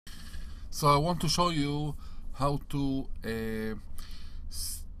So I want to show you how to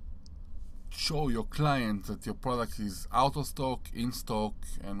show your client that your product is out of stock, in stock,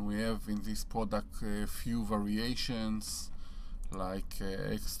 and we have in this product a few variations like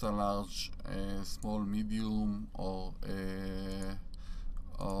extra large, small, medium, or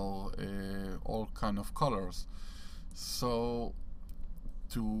all kind of colors. So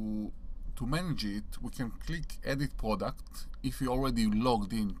to manage it, we can click edit product if you already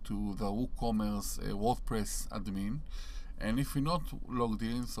logged into the Woocommerce WordPress admin, and if you're not logged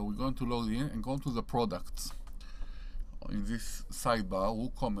in, so we're going to log in and go to the products in this sidebar,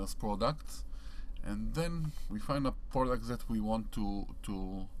 Woocommerce products, and then we find a product that we want to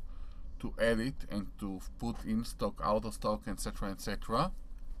edit and to put in stock, out of stock, etc., etc.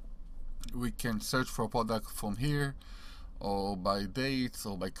 We can search for a product from here, or by dates,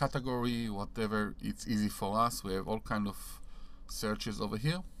 or by category, whatever. It's easy for us. We have all kind of searches over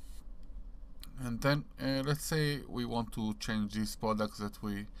here. And then let's say we want to change these products that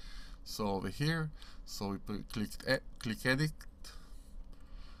we saw over here. So we click edit.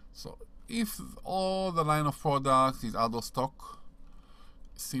 So if all the line of products is out of stock,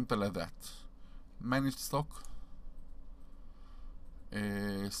 simple as that. Manage stock,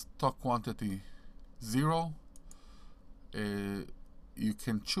 stock quantity 0. You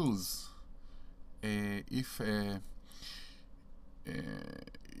can choose if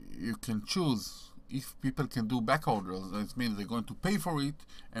you can choose if people can do back orders. That means they're going to pay for it,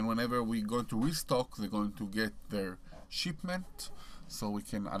 and whenever we're going to restock, they're going to get their shipment. So we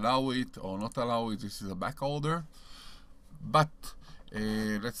can allow it or not allow it. This is a back order. But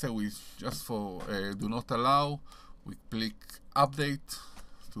let's say we just for do not allow, we click update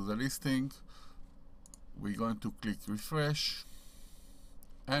to the listing. We're going to click refresh,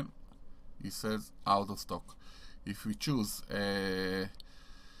 and it says out of stock. If we choose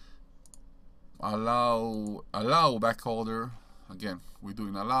allow back order, again we're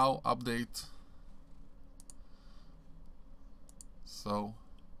doing allow update, so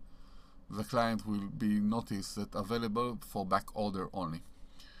the client will be noticed that available for back order only.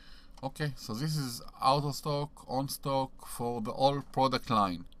 Okay, so this is out of stock, on stock for the all product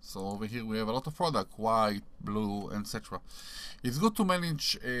line. So over here we have a lot of product, white, blue, etc. It's good to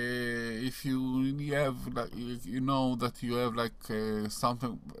manage if you have, like, you know that you have like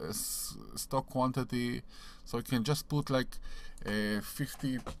something stock quantity. So you can just put like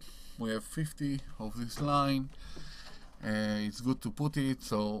 50. We have 50 of this line. It's good to put it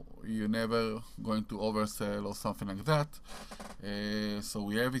so you're never going to oversell or something like that. So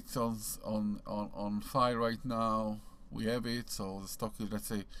we have it on file right now. We have it, so the stock is, let's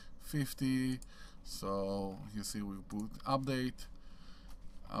say, 50. So you see we put update.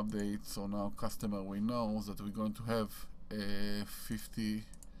 So now customer, we know that we're going to have 50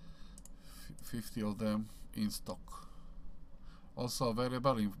 of them in stock. Also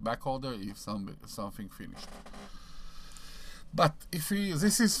available in back order if something finished. But if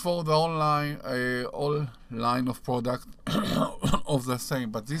this is for the online all line of product of the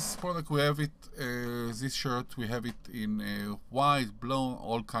same, but this product we have it, this shirt we have it in white, blue,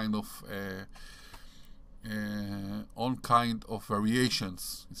 all kind of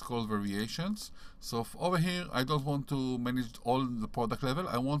variations. It's called variations. So over here I don't want to manage all the product level.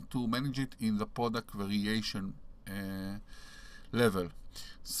 I want to manage it in the product variation level.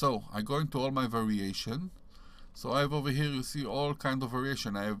 So I go into all my variation. So I have over here, you see all kind of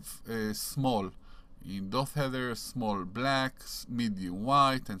variation. I have small in dot header, small black, medium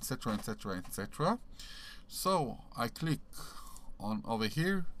white, etc., etc., etc. So I click on over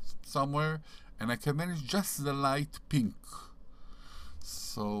here somewhere, and I can manage just the light pink.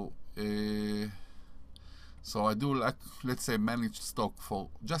 So so I do, like, let's say, manage stock for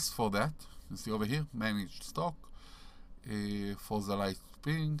just for that. You see over here, manage stock for the light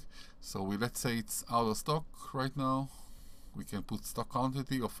pink. So let's say it's out of stock right now. We can put stock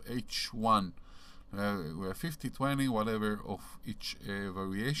quantity of H1. We have 50, 20, whatever of each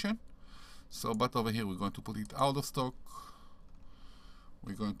variation. So, but over here we're going to put it out of stock.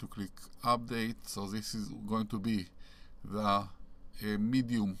 We're going to click update. So this is going to be the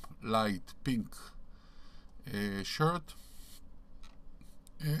medium light pink shirt.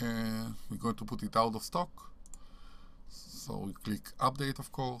 We're going to put it out of stock. So we click update,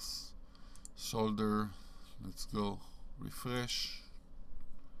 of course. Shoulder, let's go refresh.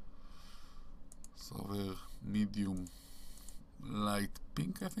 So the medium light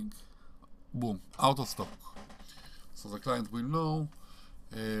pink, I think. Boom, out of stock. So the client will know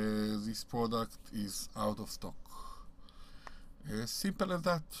this product is out of stock. Simple as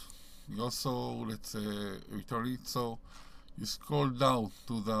that. You also, let's say, return it. So You scroll down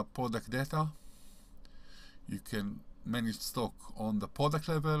to the product data. You can manage stock on the product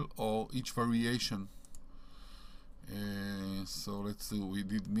level or each variation. So let's see, we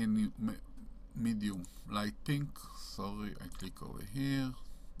did medium light pink. Sorry, I click over here,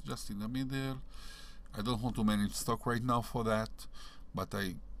 just in the middle. I don't want to manage stock right now for that, but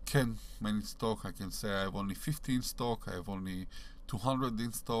I can manage stock. I can say I have only 50 in stock, I have only 200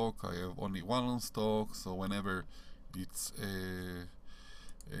 in stock, I have only 1 on stock. So whenever it's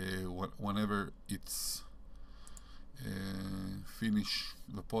finish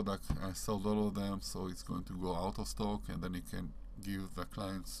the product, I sold all of them, so it's going to go out of stock, and then you can give the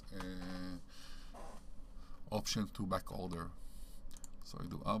clients option to back order. So I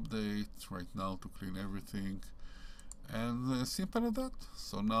do update right now to clean everything, and simple as that.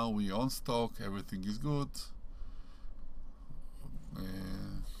 So now we on stock, everything is good.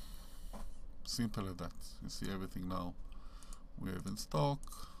 Simple as that. You see everything now we have in stock,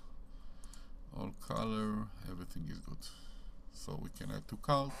 all color, everything is good. So we can add to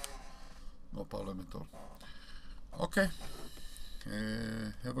cart, no problem at all. Okay,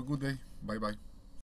 have a good day. Bye bye.